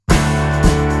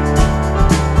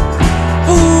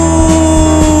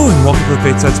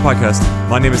Faith Sites Podcast.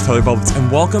 My name is Tyler Belvitz,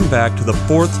 and welcome back to the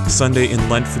fourth Sunday in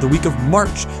Lent for the week of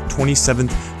March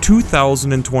 27th,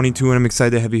 2022, and I'm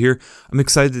excited to have you here. I'm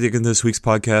excited to dig into this week's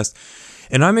podcast,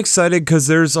 and I'm excited because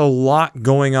there's a lot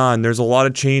going on. There's a lot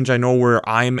of change. I know where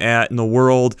I'm at in the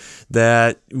world,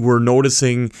 that we're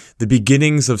noticing the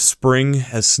beginnings of spring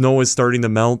as snow is starting to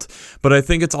melt, but I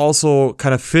think it's also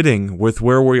kind of fitting with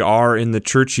where we are in the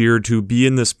church year to be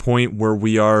in this point where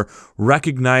we are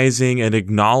recognizing and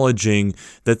acknowledging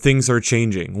that things are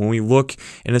changing. When we look,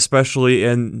 and especially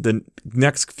in the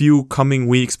next few coming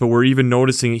weeks, but we're even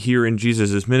noticing it here in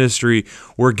Jesus' ministry,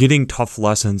 we're getting tough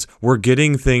lessons. We're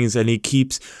getting things, and he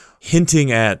keeps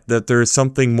hinting at that there's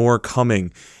something more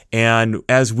coming. And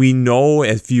as we know,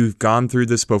 if you've gone through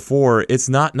this before, it's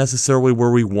not necessarily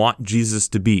where we want Jesus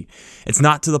to be. It's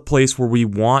not to the place where we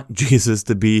want Jesus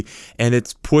to be, and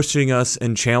it's pushing us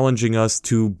and challenging us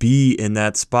to be in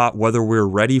that spot, whether we're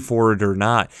ready for it or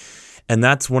not. And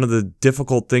that's one of the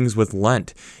difficult things with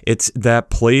Lent. It's that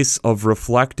place of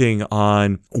reflecting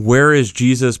on where is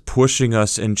Jesus pushing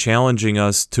us and challenging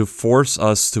us to force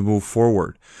us to move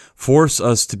forward, force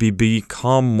us to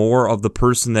become more of the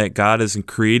person that God is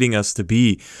creating us to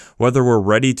be, whether we're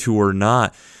ready to or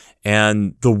not.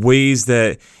 And the ways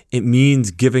that it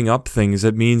means giving up things,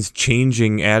 it means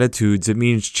changing attitudes, it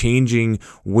means changing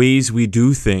ways we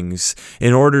do things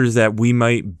in order that we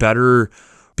might better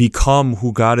become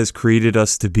who God has created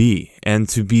us to be and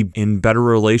to be in better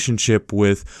relationship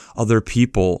with other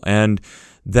people. And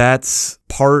that's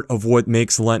part of what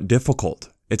makes Lent difficult.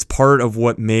 It's part of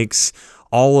what makes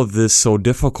all of this so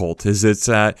difficult, is it's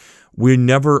that we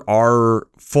never are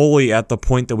fully at the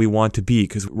point that we want to be,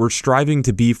 because we're striving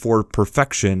to be for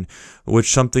perfection, which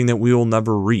is something that we will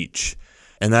never reach.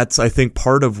 And that's, I think,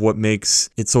 part of what makes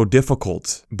it so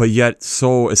difficult, but yet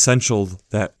so essential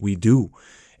that we do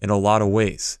in a lot of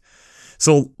ways.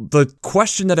 So the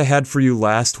question that I had for you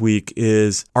last week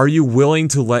is, are you willing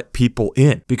to let people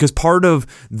in? Because part of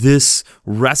this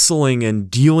wrestling and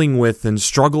dealing with and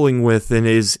struggling with and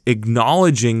is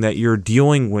acknowledging that you're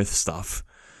dealing with stuff,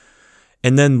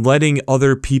 and then letting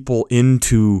other people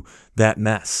into that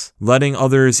mess, letting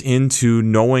others into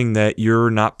knowing that you're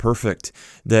not perfect,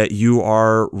 that you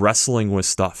are wrestling with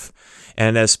stuff.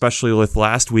 And especially with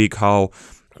last week, how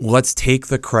let's take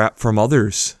the crap from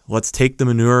others. Let's take the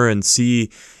manure and see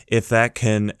if that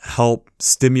can help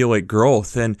stimulate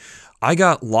growth. And I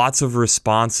got lots of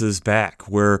responses back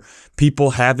where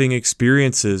people having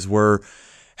experiences, were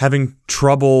having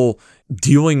trouble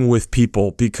dealing with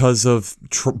people because of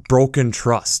broken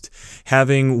trust,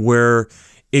 where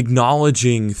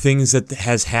acknowledging things that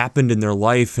has happened in their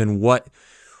life and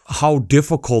how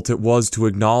difficult it was to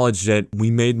acknowledge that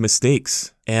we made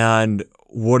mistakes, and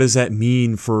what does that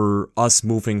mean for us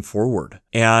moving forward?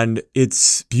 And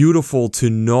it's beautiful to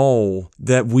know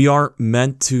that we aren't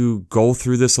meant to go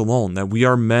through this alone, that we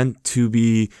are meant to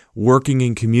be working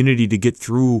in community to get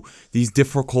through these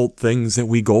difficult things that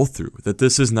we go through, that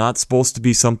this is not supposed to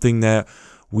be something that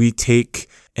we take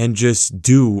and just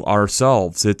do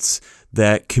ourselves. It's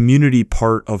that community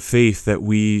part of faith that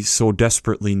we so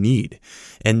desperately need,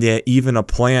 and that even a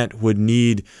plant would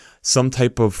need some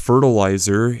type of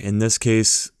fertilizer, in this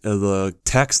case, the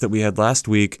text that we had last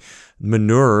week,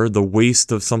 manure, the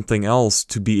waste of something else,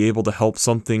 to be able to help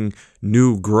something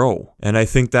new grow. And I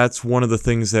think that's one of the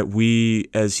things that we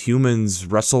as humans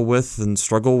wrestle with and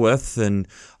struggle with, and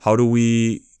how do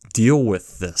we deal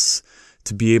with this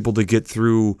to be able to get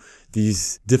through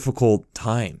these difficult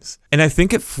times. And I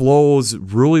think it flows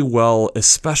really well,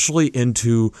 especially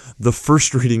into the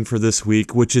first reading for this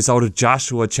week, which is out of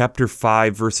Joshua chapter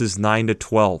 5, verses 9 to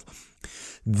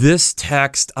 12. This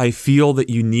text, I feel that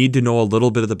you need to know a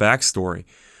little bit of the backstory.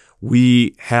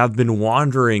 We have been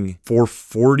wandering for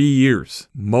 40 years.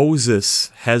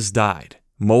 Moses has died.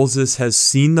 Moses has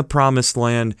seen the promised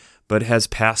land, but has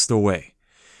passed away.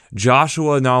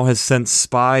 Joshua now has sent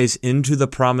spies into the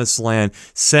promised land,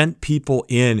 sent people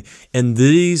in, and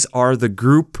these are the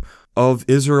group of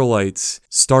Israelites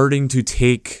starting to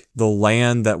take the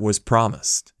land that was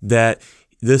promised. That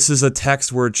this is a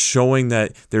text where it's showing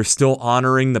that they're still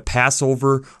honoring the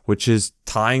Passover, which is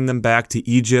tying them back to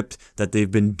Egypt, that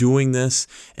they've been doing this,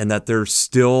 and that they're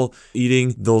still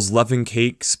eating those leavened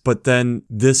cakes. But then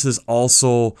this is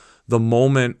also the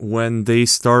moment when they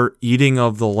start eating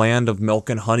of the land of milk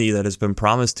and honey that has been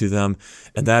promised to them.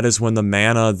 And that is when the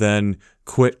manna then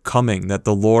quit coming, that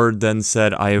the Lord then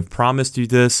said, I have promised you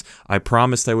this. I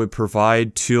promised I would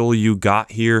provide till you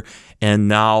got here. And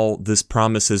now this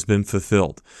promise has been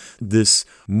fulfilled. This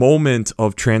moment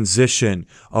of transition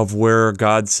of where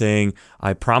God's saying,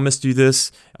 I promised you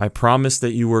this. I promised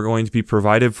that you were going to be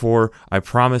provided for. I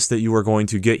promised that you were going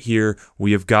to get here.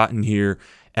 We have gotten here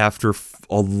after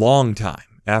a long time,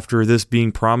 after this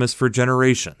being promised for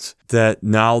generations, that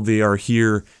now they are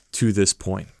here to this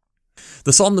point.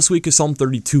 The psalm this week is Psalm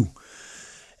 32.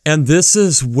 And this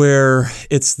is where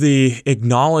it's the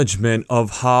acknowledgement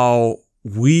of how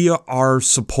we are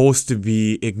supposed to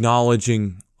be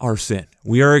acknowledging our sin.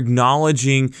 We are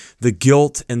acknowledging the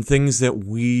guilt and things that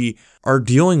we are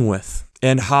dealing with,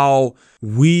 and how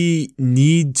we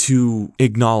need to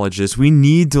acknowledge this. We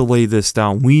need to lay this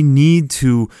down. We need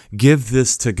to give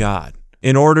this to God.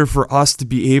 In order for us to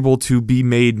be able to be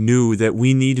made new, that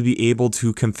we need to be able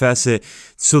to confess it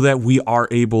so that we are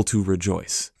able to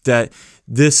rejoice. That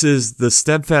this is the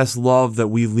steadfast love that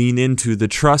we lean into, the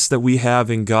trust that we have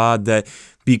in God, that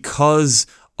because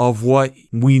of what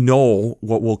we know,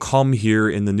 what will come here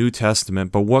in the New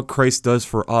Testament, but what Christ does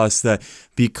for us, that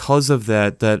because of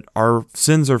that our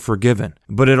sins are forgiven.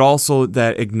 But it also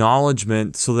that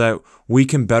acknowledgement so that we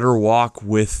can better walk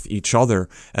with each other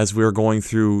as we're going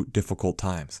through difficult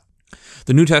times.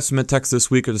 The New Testament text this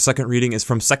week, or the second reading, is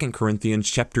from 2 Corinthians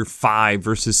chapter 5,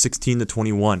 verses 16 to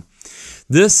 21.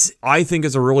 This, I think,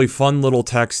 is a really fun little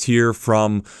text here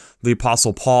from the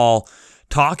Apostle Paul,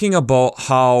 talking about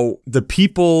how the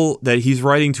people that he's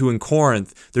writing to in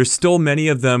Corinth, there's still many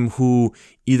of them who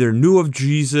either knew of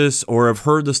Jesus or have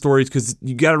heard the stories, because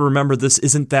you got to remember, this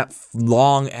isn't that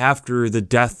long after the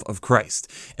death of Christ.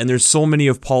 And there's so many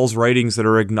of Paul's writings that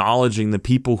are acknowledging the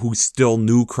people who still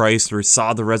knew Christ or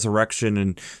saw the resurrection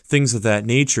and things of that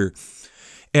nature.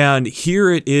 And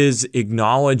here it is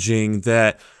acknowledging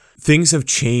that things have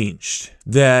changed,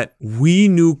 that we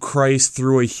knew Christ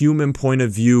through a human point of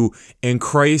view, and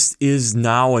Christ is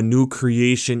now a new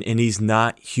creation, and he's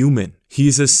not human.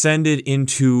 He's ascended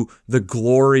into the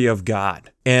glory of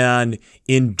God. And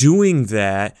in doing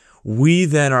that, we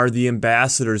then are the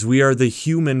ambassadors. We are the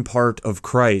human part of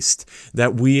Christ,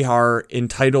 that we are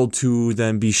entitled to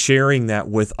then be sharing that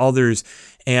with others,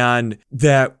 and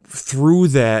that through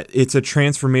that, it's a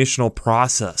transformational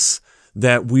process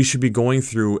that we should be going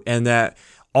through, and that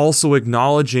also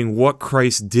acknowledging what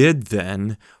Christ did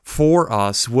then for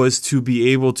us was to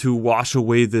be able to wash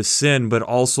away this sin, but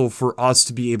also for us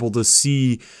to be able to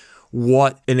see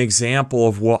what an example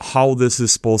of how this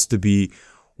is supposed to be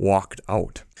walked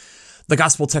out. The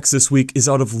gospel text this week is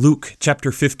out of Luke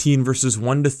chapter 15, verses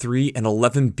 1 to 3 and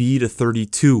 11b to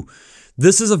 32.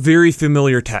 This is a very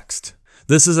familiar text.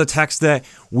 This is a text that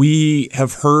we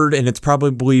have heard, and it's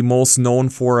probably most known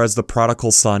for as the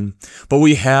prodigal son. But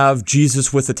we have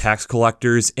Jesus with the tax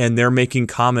collectors, and they're making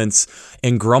comments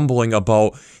and grumbling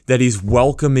about that he's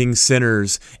welcoming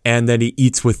sinners and that he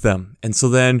eats with them. And so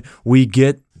then we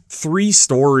get three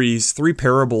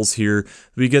parables here.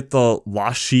 We get the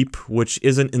lost sheep, which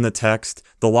isn't in the text,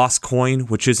 the lost coin,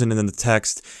 which isn't in the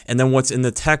text, and then what's in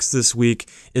the text this week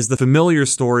is the familiar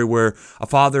story where a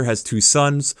father has two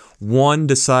sons. One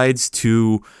decides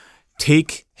to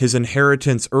take his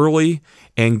inheritance early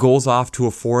and goes off to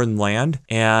a foreign land,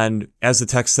 and as the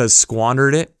text says,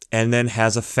 squandered it, and then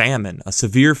has a famine. A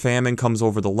severe famine comes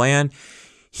over the land.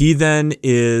 He then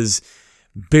is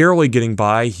barely getting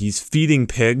by. He's feeding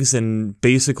pigs and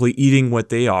basically eating what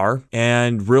they are,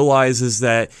 and realizes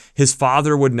that his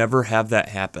father would never have that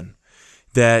happen.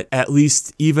 That at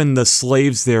least even the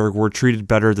slaves there were treated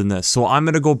better than this. So I'm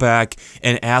going to go back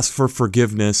and ask for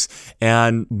forgiveness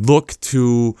and look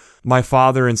to my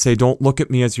father and say, don't look at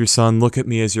me as your son, look at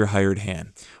me as your hired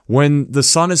hand. When the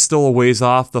son is still a ways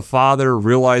off, the father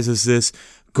realizes this,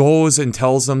 goes and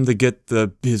tells him to get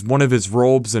one of his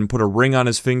robes and put a ring on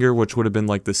his finger, which would have been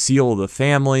like the seal of the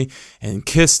family, and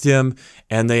kissed him,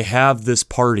 and they have this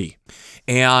party.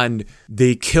 And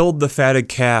they killed the fatted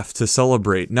calf to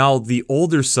celebrate. Now, the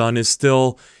older son is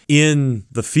still in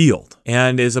the field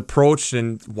and is approached,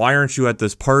 and why aren't you at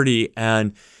this party?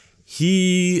 And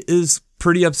he is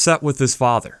pretty upset with his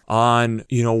father on,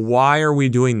 why are we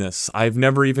doing this? I've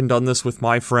never even done this with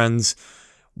my friends.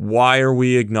 Why are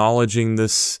we acknowledging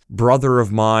this brother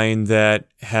of mine that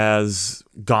has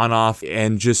gone off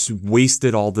and just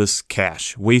wasted all this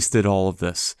cash, wasted all of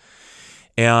this?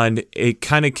 And it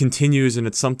kind of continues, and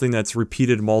it's something that's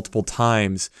repeated multiple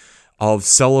times of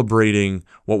celebrating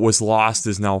what was lost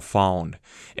is now found.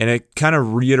 And it kind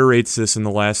of reiterates this in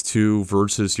the last two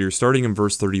verses here, starting in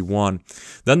verse 31.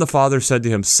 Then the father said to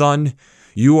him, Son,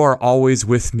 you are always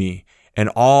with me, and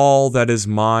all that is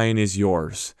mine is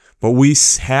yours. But we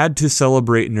had to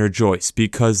celebrate and rejoice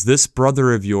because this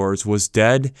brother of yours was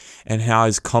dead and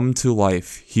has come to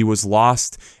life. He was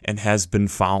lost and has been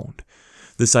found.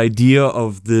 This idea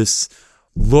of this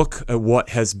look at what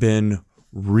has been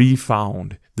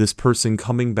refound, this person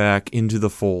coming back into the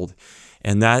fold.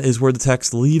 And that is where the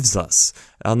text leaves us,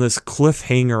 on this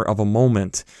cliffhanger of a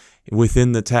moment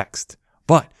within the text.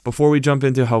 But before we jump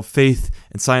into how faith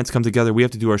and science come together, we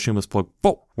have to do our shameless plug.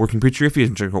 Working Preacher. If you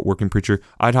haven't checked out Working Preacher,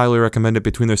 I'd highly recommend it.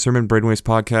 Between their Sermon Brainwaves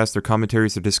podcast, their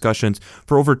commentaries, their discussions,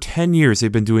 for over 10 years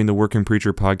they've been doing the Working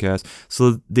Preacher podcast.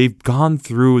 So they've gone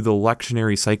through the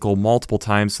lectionary cycle multiple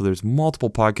times. So there's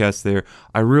multiple podcasts there.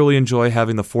 I really enjoy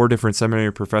having the 4 different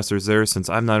seminary professors there, since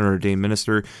I'm not an ordained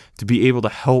minister, to be able to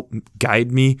help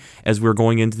guide me as we're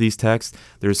going into these texts.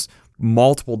 There's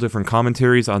multiple different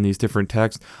commentaries on these different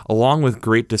texts, along with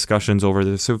great discussions over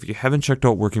this. So if you haven't checked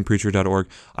out workingpreacher.org,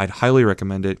 I'd highly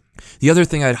recommend it. The other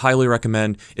thing I'd highly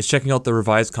recommend is checking out the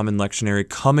Revised Common Lectionary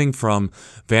coming from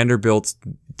Vanderbilt's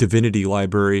Divinity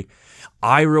Library.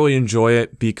 I really enjoy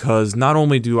it because not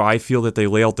only do I feel that they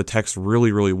lay out the text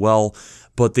really, really well,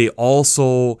 but they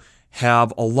also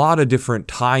have a lot of different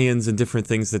tie-ins and different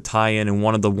things that tie in, and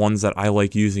one of the ones that I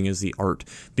like using is the art.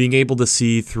 Being able to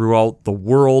see throughout the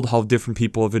world how different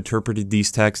people have interpreted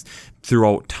these texts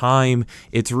throughout time,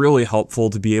 it's really helpful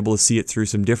to be able to see it through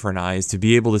some different eyes, to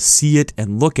be able to see it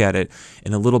and look at it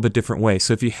in a little bit different way.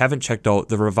 So if you haven't checked out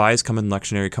the Revised Common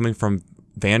Lectionary coming from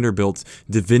Vanderbilt's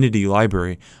Divinity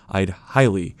Library, I'd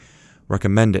highly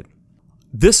recommend it.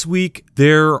 This week,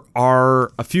 there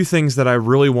are a few things that I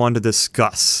really want to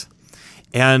discuss.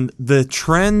 And the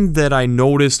trend that I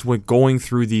noticed when going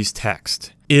through these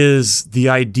texts is the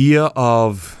idea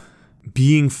of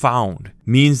being found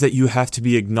means that you have to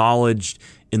be acknowledged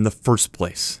in the first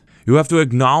place. You have to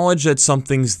acknowledge that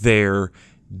something's there,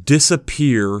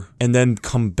 disappear, and then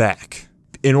come back.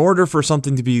 In order for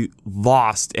something to be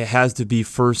lost, it has to be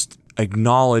first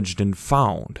acknowledged and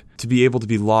found to be able to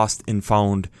be lost and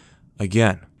found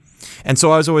again. And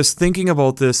so as I was thinking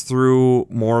about this through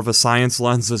more of a science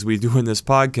lens as we do in this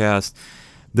podcast,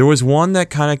 there was one that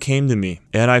kind of came to me,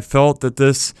 and I felt that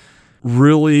this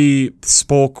really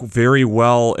spoke very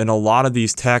well in a lot of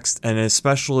these texts, and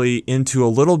especially into a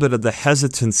little bit of the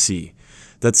hesitancy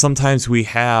that sometimes we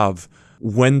have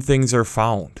when things are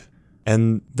found.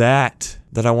 And that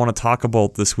I want to talk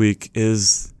about this week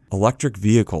is electric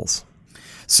vehicles.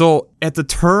 So at the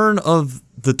turn of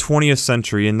the 20th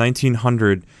century, in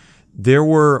 1900, there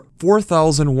were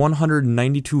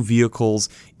 4,192 vehicles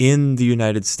in the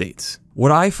United States.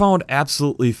 What I found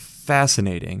absolutely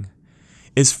fascinating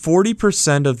is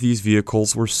 40% of these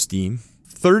vehicles were steam,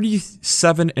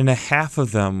 37.5%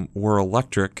 of them were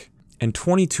electric, and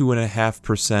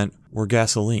 22.5% were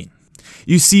gasoline.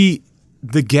 You see,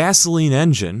 the gasoline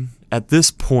engine at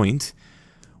this point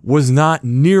was not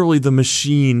nearly the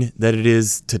machine that it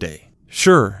is today.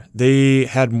 Sure, they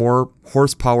had more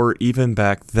horsepower even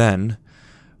back then,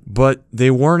 but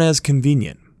they weren't as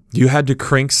convenient. You had to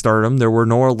crank start them. There were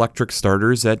no electric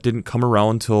starters. That didn't come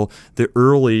around until the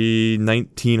early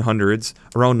 1900s,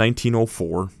 around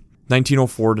 1904.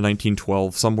 1904 to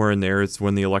 1912, somewhere in there is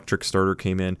when the electric starter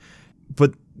came in.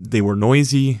 But they were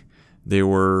noisy. They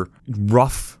were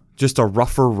rough, just a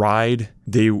rougher ride.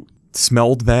 They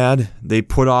smelled bad. They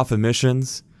put off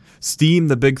emissions. Steam,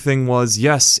 the big thing was,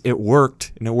 yes, it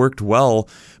worked, and it worked well,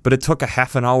 but it took a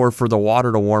half an hour for the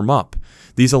water to warm up.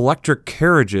 These electric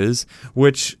carriages,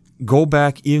 which go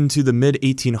back into the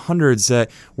mid-1800s,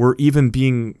 that were even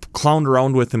being clowned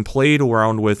around with and played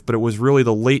around with, but it was really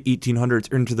the late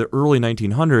 1800s into the early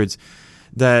 1900s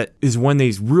that is when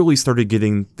they really started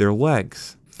getting their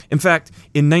legs. In fact,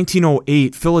 in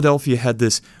 1908, Philadelphia had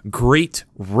this great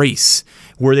race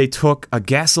where they took a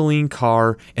gasoline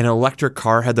car and an electric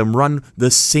car, had them run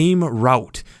the same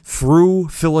route through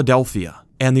Philadelphia.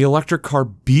 And the electric car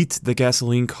beat the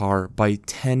gasoline car by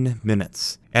 10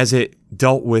 minutes as it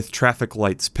dealt with traffic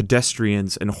lights,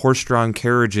 pedestrians, and horse-drawn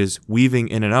carriages weaving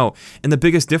in and out. And the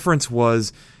biggest difference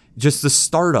was just the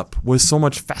startup was so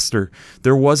much faster.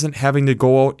 There wasn't having to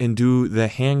go out and do the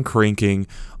hand cranking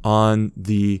on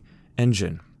the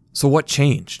engine. So what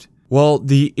changed? Well,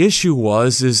 the issue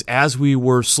is as we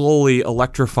were slowly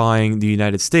electrifying the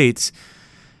United States,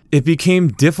 it became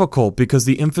difficult because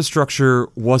the infrastructure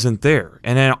wasn't there.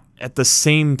 And at the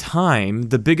same time,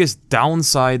 the biggest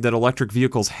downside that electric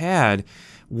vehicles had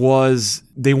was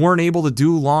they weren't able to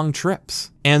do long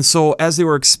trips. And so as they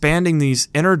were expanding these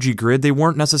energy grid, they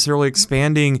weren't necessarily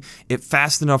expanding it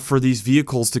fast enough for these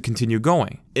vehicles to continue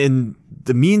going. In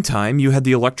the meantime, you had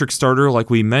the electric starter, like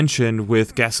we mentioned,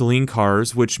 with gasoline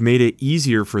cars, which made it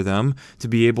easier for them to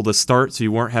be able to start, so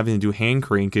you weren't having to do hand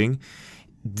cranking.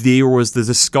 There was the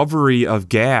discovery of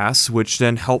gas, which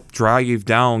then helped drive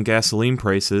down gasoline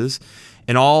prices.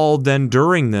 And all then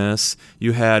during this,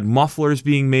 you had mufflers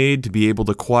being made to be able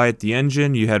to quiet the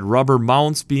engine. You had rubber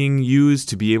mounts being used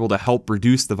to be able to help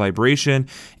reduce the vibration.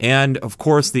 And of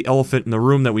course, the elephant in the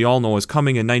room that we all know is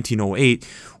coming in 1908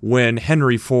 when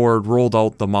Henry Ford rolled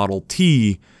out the Model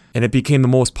T, and it became the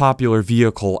most popular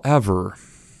vehicle ever.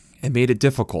 It made it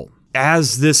difficult.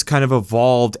 As this kind of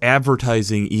evolved,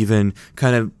 advertising even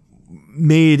kind of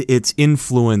made its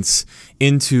influence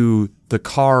into the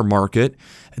car market,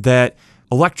 that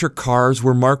electric cars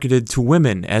were marketed to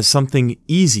women as something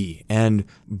easy and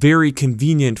very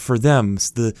convenient for them.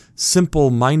 The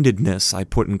simple-mindedness, I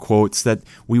put in quotes, that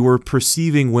we were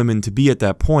perceiving women to be at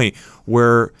that point,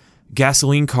 where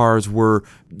gasoline cars were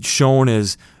shown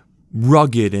as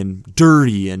rugged and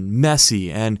dirty and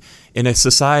messy, and in a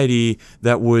society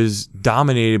that was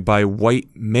dominated by white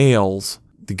males,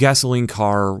 the gasoline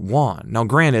car won. Now,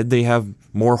 granted, they have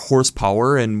more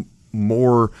horsepower and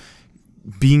more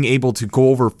being able to go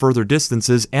over further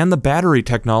distances, and the battery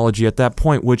technology at that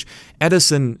point, which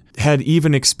Edison had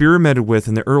even experimented with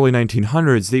in the early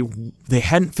 1900s, they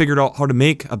hadn't figured out how to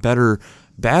make a better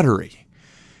battery.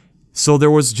 So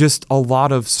there was just a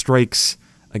lot of strikes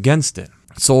against it.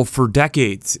 So for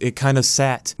decades, it kind of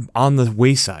sat on the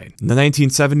wayside. In the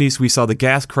 1970s, we saw the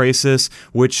gas crisis,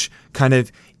 which kind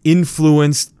of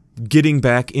influenced getting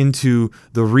back into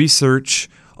the research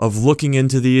of looking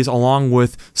into these, along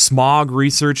with smog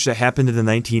research that happened in the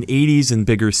 1980s in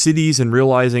bigger cities, and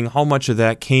realizing how much of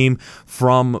that came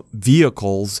from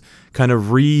vehicles kind of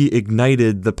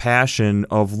reignited the passion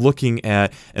of looking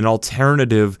at an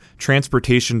alternative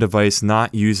transportation device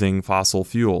not using fossil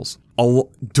fuels.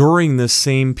 During this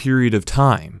same period of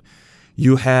time,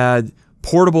 you had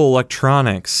portable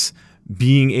electronics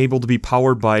being able to be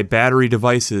powered by battery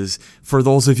devices. For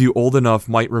those of you old enough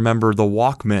might remember the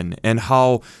Walkman, and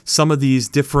how some of these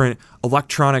different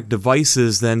electronic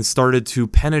devices then started to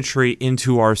penetrate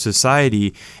into our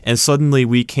society, and suddenly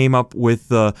we came up with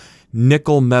the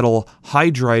nickel metal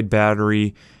hydride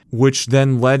battery, which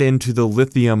then led into the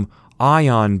lithium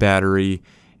ion battery,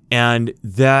 and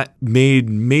that made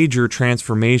major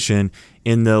transformation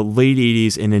in the late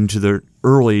 80s and into the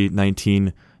early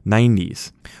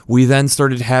 1990s. We then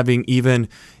started having even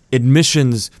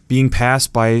admissions being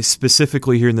passed by,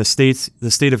 specifically here in the States,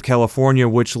 the state of California,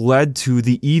 which led to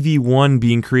the EV1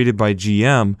 being created by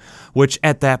GM, which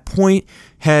at that point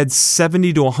had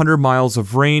 70 to 100 miles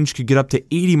of range, could get up to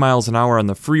 80 miles an hour on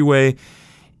the freeway.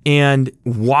 And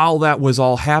while that was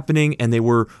all happening, and they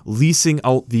were leasing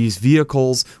out these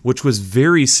vehicles, which was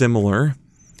very similar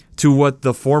to what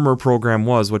the former program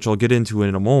was, which I'll get into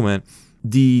in a moment,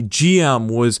 the GM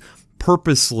was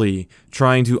purposely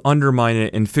trying to undermine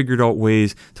it and figured out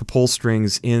ways to pull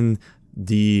strings in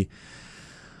the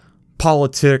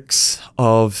politics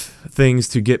of things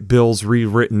to get bills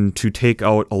rewritten to take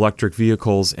out electric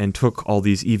vehicles, and took all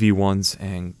these EV1s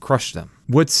and crushed them.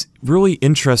 What's really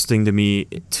interesting to me,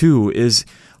 too, is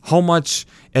how much,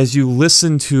 as you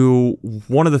listen to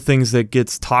one of the things that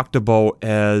gets talked about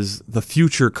as the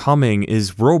future coming,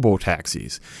 is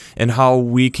robo-taxis, and how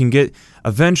we can get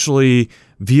eventually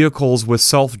vehicles with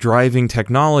self-driving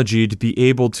technology to be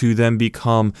able to then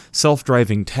become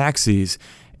self-driving taxis,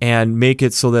 and make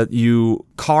it so that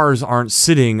cars aren't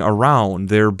sitting around,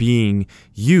 they're being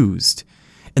used.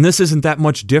 And this isn't that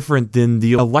much different than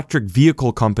the electric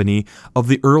vehicle company of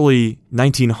the early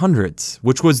 1900s,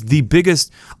 which was the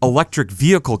biggest electric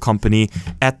vehicle company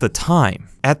at the time.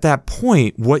 At that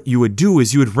point, what you would do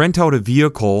is you would rent out a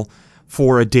vehicle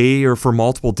for a day or for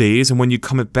multiple days, and when you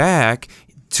come back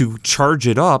to charge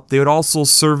it up, they would also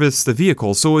service the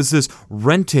vehicle. So it was this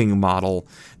renting model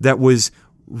that was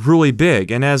really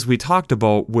big. And as we talked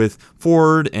about with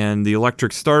Ford and the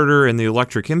electric starter and the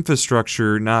electric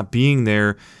infrastructure not being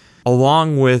there,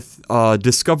 along with a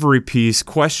discovery piece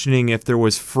questioning if there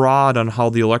was fraud on how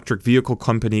the electric vehicle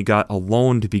company got a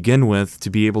loan to begin with to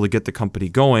be able to get the company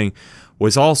going,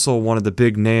 was also one of the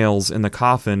big nails in the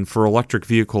coffin for electric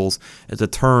vehicles at the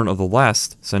turn of the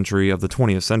last century of the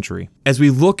 20th century. As we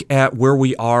look at where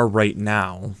we are right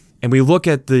now, and we look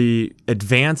at the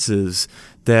advances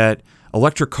that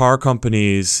electric car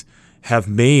companies have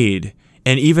made,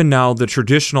 and even now the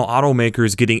traditional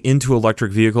automakers getting into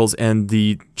electric vehicles, and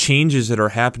the changes that are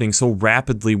happening so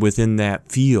rapidly within that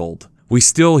field, we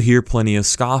still hear plenty of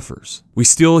scoffers. We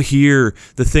still hear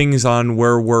the things on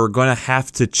where we're going to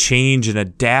have to change and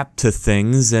adapt to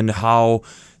things and how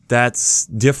that's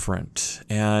different.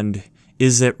 And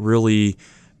is it really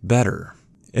better?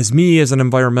 As an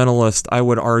environmentalist, I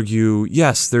would argue,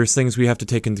 yes, there's things we have to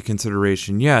take into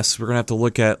consideration. Yes, we're going to have to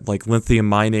look at like lithium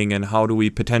mining and how do we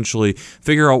potentially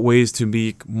figure out ways to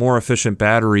make more efficient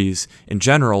batteries in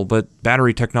general, but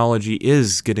battery technology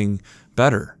is getting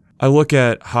better. I look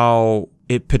at how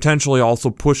it potentially also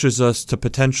pushes us to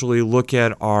potentially look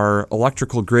at our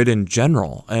electrical grid in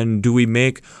general. And do we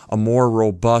make a more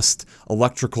robust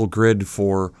electrical grid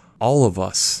for all of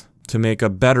us to make a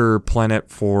better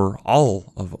planet for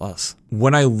all of us?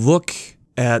 When I look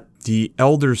at the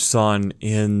elder son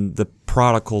in the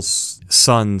prodigal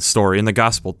son story, in the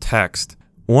gospel text,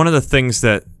 one of the things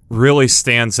that really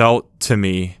stands out to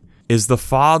me is the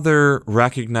father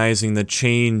recognizing the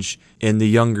change in the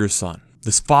younger son.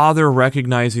 This father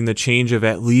recognizing the change of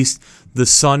at least the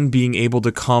son being able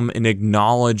to come and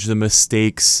acknowledge the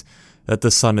mistakes that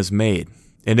the son has made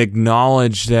and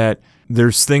acknowledge that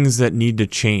there's things that need to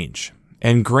change.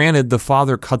 And granted, the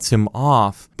father cuts him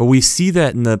off, but we see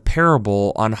that in the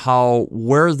parable on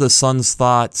where the son's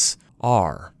thoughts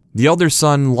are. The elder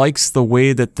son likes the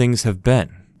way that things have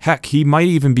been. Heck, he might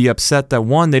even be upset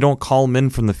that they don't call him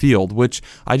in from the field, which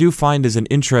I do find is an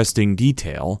interesting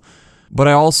detail. But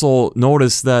I also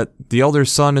notice that the elder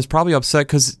son is probably upset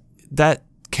because that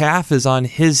calf is on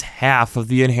his half of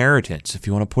the inheritance, if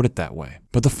you want to put it that way.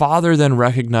 But the father then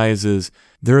recognizes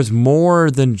there's more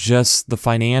than just the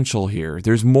financial here.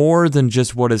 There's more than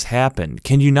just what has happened.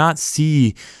 Can you not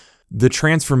see the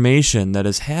transformation that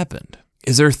has happened?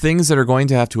 Is there things that are going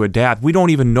to have to adapt? We don't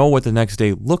even know what the next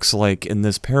day looks like in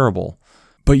this parable.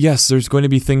 But yes, there's going to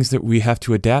be things that we have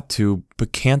to adapt to,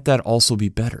 but can't that also be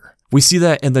better? We see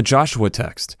that in the Joshua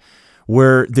text,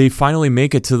 where they finally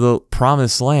make it to the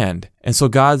promised land. And so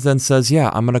God then says,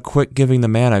 I'm going to quit giving the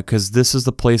manna because this is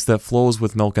the place that flows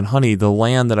with milk and honey, the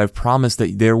land that I've promised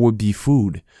that there would be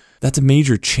food. That's a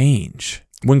major change.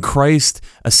 When Christ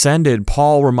ascended,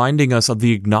 Paul reminding us of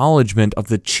the acknowledgement of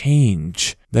the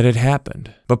change that had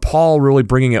happened. But Paul really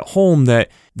bringing it home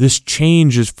that this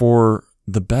change is for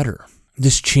the better.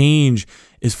 This change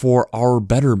is for our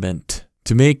betterment,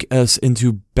 to make us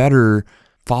into better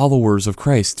followers of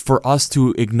Christ, for us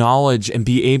to acknowledge and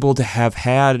be able to have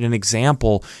had an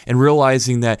example and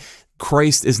realizing that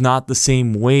Christ is not the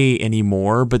same way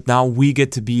anymore, but now we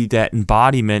get to be that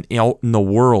embodiment out in the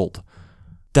world.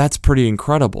 That's pretty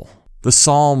incredible. The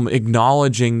psalm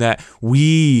acknowledging that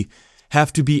we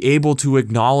have to be able to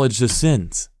acknowledge the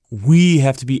sins. We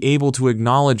have to be able to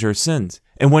acknowledge our sins.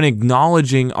 And when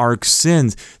acknowledging our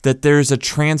sins, that there's a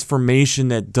transformation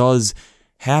that does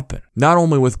happen, not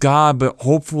only with God, but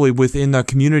hopefully within the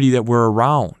community that we're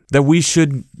around. That we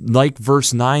should, like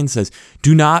verse 9 says,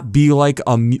 do not be like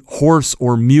a horse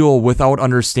or mule without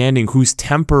understanding, whose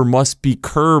temper must be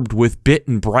curbed with bit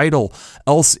and bridle,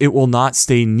 else it will not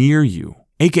stay near you.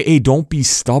 AKA, don't be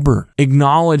stubborn.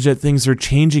 Acknowledge that things are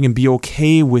changing and be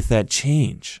okay with that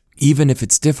change, even if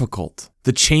it's difficult.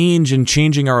 The change in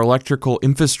changing our electrical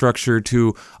infrastructure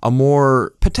to a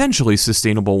more potentially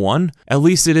sustainable one, at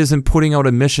least it isn't putting out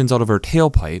emissions out of our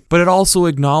tailpipe, but it also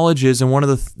acknowledges, in one of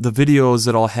the videos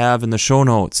that I'll have in the show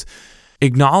notes,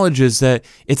 acknowledges that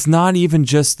it's not even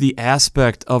just the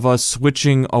aspect of us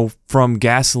switching from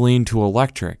gasoline to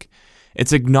electric.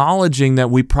 It's acknowledging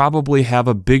that we probably have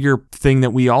a bigger thing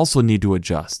that we also need to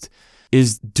adjust.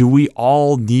 Do we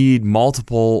all need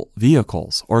multiple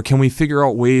vehicles? Or can we figure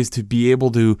out ways to be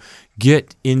able to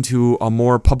get into a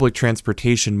more public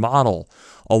transportation model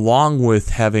along with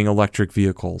having electric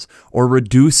vehicles, or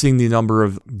reducing the number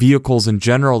of vehicles in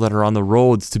general that are on the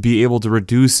roads to be able to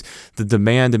reduce the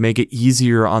demand to make it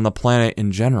easier on the planet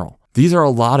in general? These are a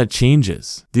lot of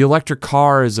changes. The electric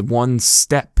car is one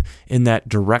step in that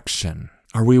direction.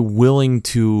 Are we willing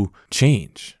to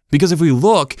change? Because if we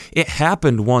look, it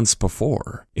happened once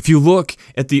before. If you look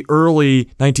at the early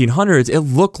 1900s, it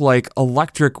looked like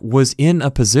electric was in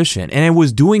a position, and it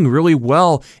was doing really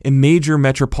well in major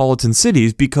metropolitan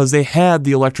cities because they had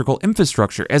the electrical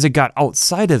infrastructure. As it got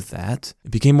outside of that,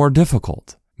 it became more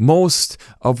difficult. Most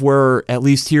of where, at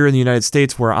least here in the United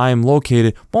States where I am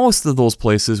located, most of those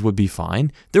places would be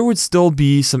fine. There would still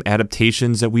be some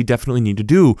adaptations that we definitely need to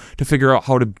do to figure out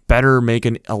how to better make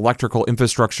an electrical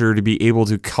infrastructure to be able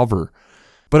to cover.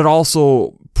 But it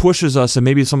also pushes us in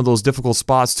maybe some of those difficult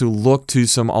spots to look to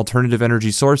some alternative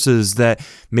energy sources that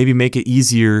maybe make it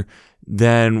easier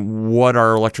than what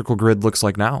our electrical grid looks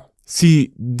like now.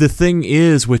 See, the thing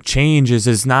is with change is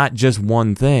it's not just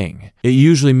one thing. It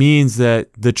usually means that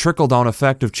the trickle-down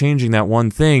effect of changing that one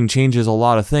thing changes a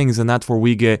lot of things, and that's where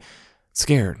we get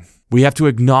scared. We have to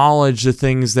acknowledge the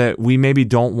things that we maybe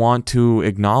don't want to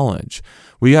acknowledge.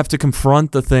 We have to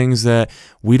confront the things that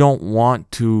we don't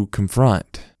want to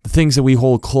confront. The things that we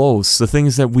hold close, the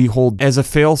things that we hold as a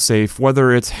fail-safe,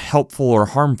 whether it's helpful or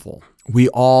harmful. We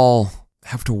all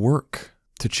have to work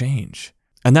to change.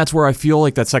 And that's where I feel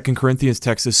like that 2 Corinthians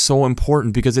text is so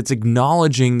important, because it's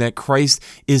acknowledging that Christ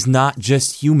is not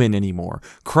just human anymore.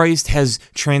 Christ has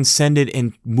transcended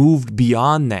and moved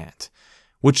beyond that,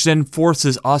 which then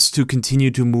forces us to continue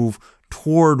to move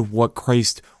toward what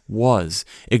Christ was,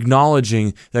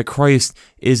 acknowledging that Christ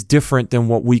is different than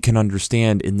what we can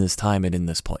understand in this time and in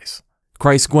this place.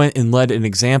 Christ went and led an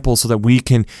example so that we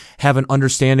can have an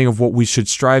understanding of what we should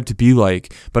strive to be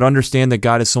like, but understand that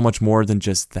God is so much more than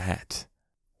just that.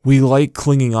 We like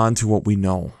clinging on to what we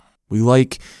know. We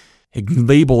like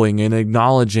labeling and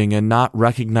acknowledging and not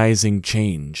recognizing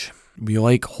change. We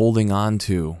like holding on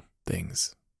to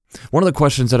things. One of the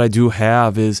questions that I do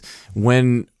have is,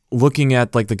 when looking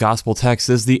at like the gospel text,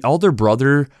 is the elder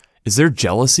brother, is there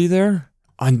jealousy there?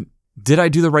 Did I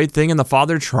do the right thing? And the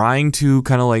father trying to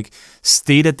kind of like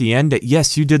state at the end that,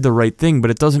 yes, you did the right thing, but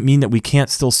it doesn't mean that we can't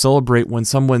still celebrate when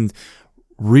someone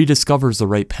rediscovers the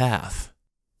right path.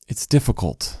 It's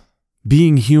difficult.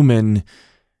 Being human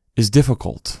is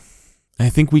difficult. I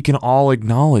think we can all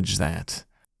acknowledge that.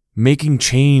 Making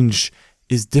change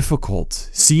is difficult.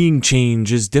 Seeing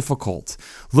change is difficult.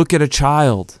 Look at a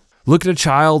child. Look at a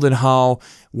child and how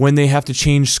when they have to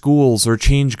change schools or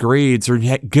change grades or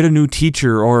get a new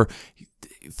teacher or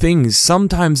things,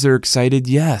 sometimes they're excited,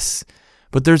 yes.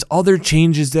 But there's other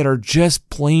changes that are just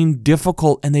plain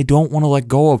difficult and they don't want to let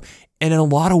go of. And in a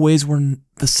lot of ways, we're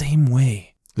the same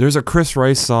way. There's a Chris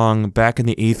Rice song back in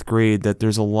the 8th grade that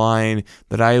there's a line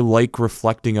that I like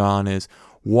reflecting on is,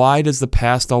 why does the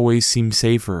past always seem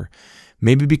safer?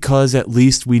 Maybe because at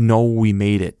least we know we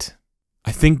made it.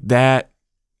 I think that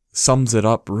sums it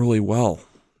up really well.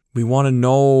 We want to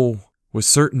know with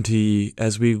certainty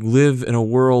as we live in a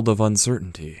world of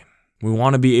uncertainty. We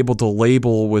want to be able to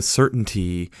label with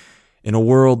certainty in a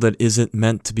world that isn't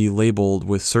meant to be labeled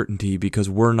with certainty because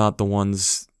we're not the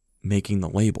ones making the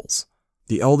labels.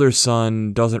 The elder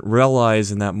son doesn't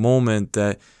realize in that moment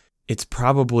that it's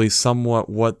probably somewhat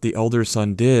what the elder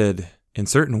son did in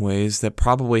certain ways that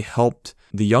probably helped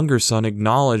the younger son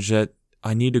acknowledge that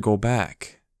I need to go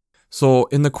back. So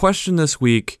in the question this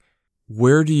week,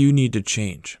 where do you need to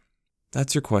change?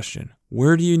 That's your question.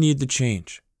 Where do you need to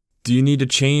change? Do you need to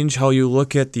change how you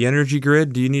look at the energy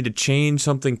grid? Do you need to change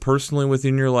something personally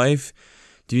within your life?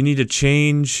 Do you need to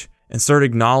change and start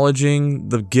acknowledging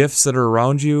the gifts that are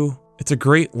around you? It's a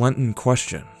great Lenten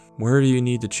question. Where do you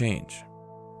need to change?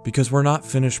 Because we're not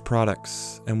finished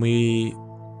products, and we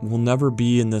will never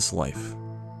be in this life.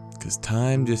 Because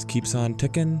time just keeps on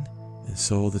ticking, and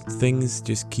so the things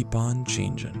just keep on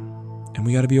changing. And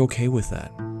we got to be okay with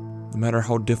that, no matter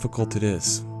how difficult it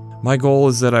is. My goal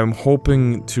is that I'm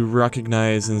hoping to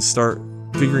recognize and start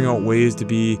figuring out ways to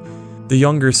be the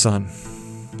younger son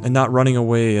and not running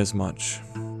away as much.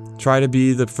 Try to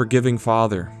be the forgiving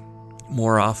father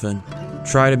more often.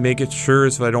 Try to make it sure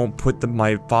so I don't put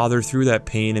my father through that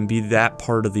pain and be that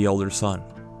part of the elder son,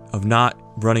 of not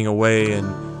running away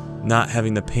and not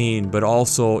having the pain, but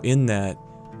also in that,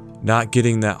 not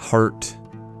getting that heart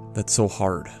that's so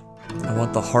hard. I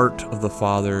want the heart of the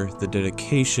father, the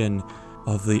dedication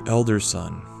of the elder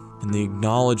son, and the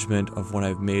acknowledgement of when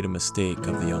I've made a mistake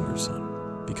of the younger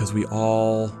son. Because we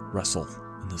all wrestle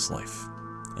in this life.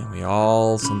 And we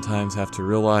all sometimes have to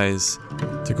realize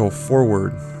to go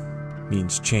forward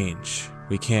means change.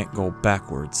 We can't go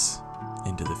backwards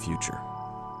into the future.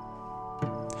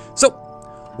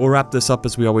 So, we'll wrap this up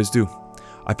as we always do.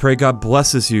 I pray God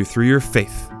blesses you through your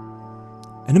faith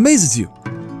and amazes you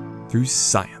through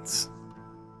science.